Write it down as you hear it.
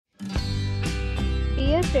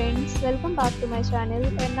friends, welcome back to my channel,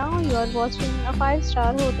 and now you are watching a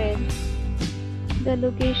 5-star hotel. The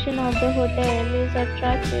location of the hotel is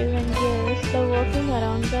attractive and guests love walking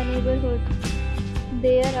around the neighborhood.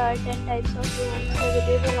 There are 10 types of rooms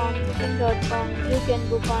available on booking.com. You can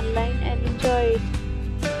book online and enjoy it.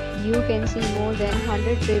 You can see more than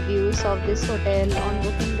 100 reviews of this hotel on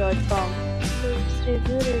booking.com. Its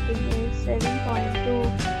review rating is 7.2,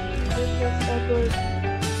 which is good.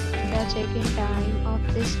 The check-in time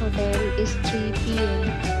of this hotel is 3 p.m.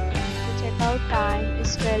 The checkout time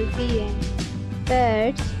is 12 p.m.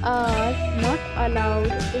 Pets are not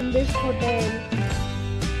allowed in this hotel.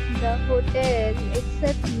 The hotel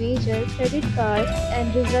accepts major credit cards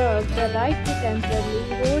and reserves the right to temporarily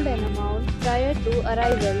hold an amount prior to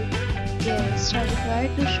arrival. Guests are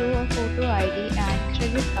required to show a photo ID and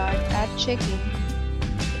credit card at check-in.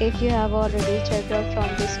 If you have already checked out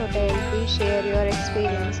from this hotel, please share your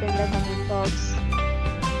experience in the comment box.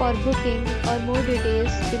 For booking or more details,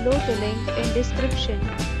 below the link in description.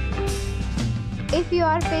 If you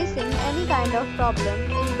are facing any kind of problem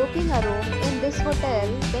in booking a room in this hotel,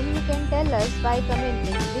 then you can tell us by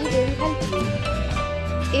commenting. We will help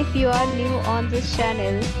you. If you are new on this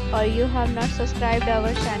channel or you have not subscribed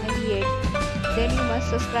our channel yet, then you must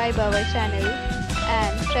subscribe our channel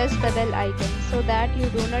and press the bell icon so that you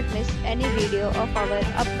do not miss any video of our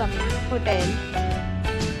upcoming hotel.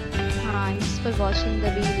 Thanks for watching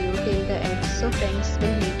the video till the end. So friends,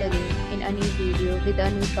 will meet again in a new video with a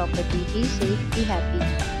new property. Be safe, be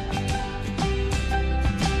happy.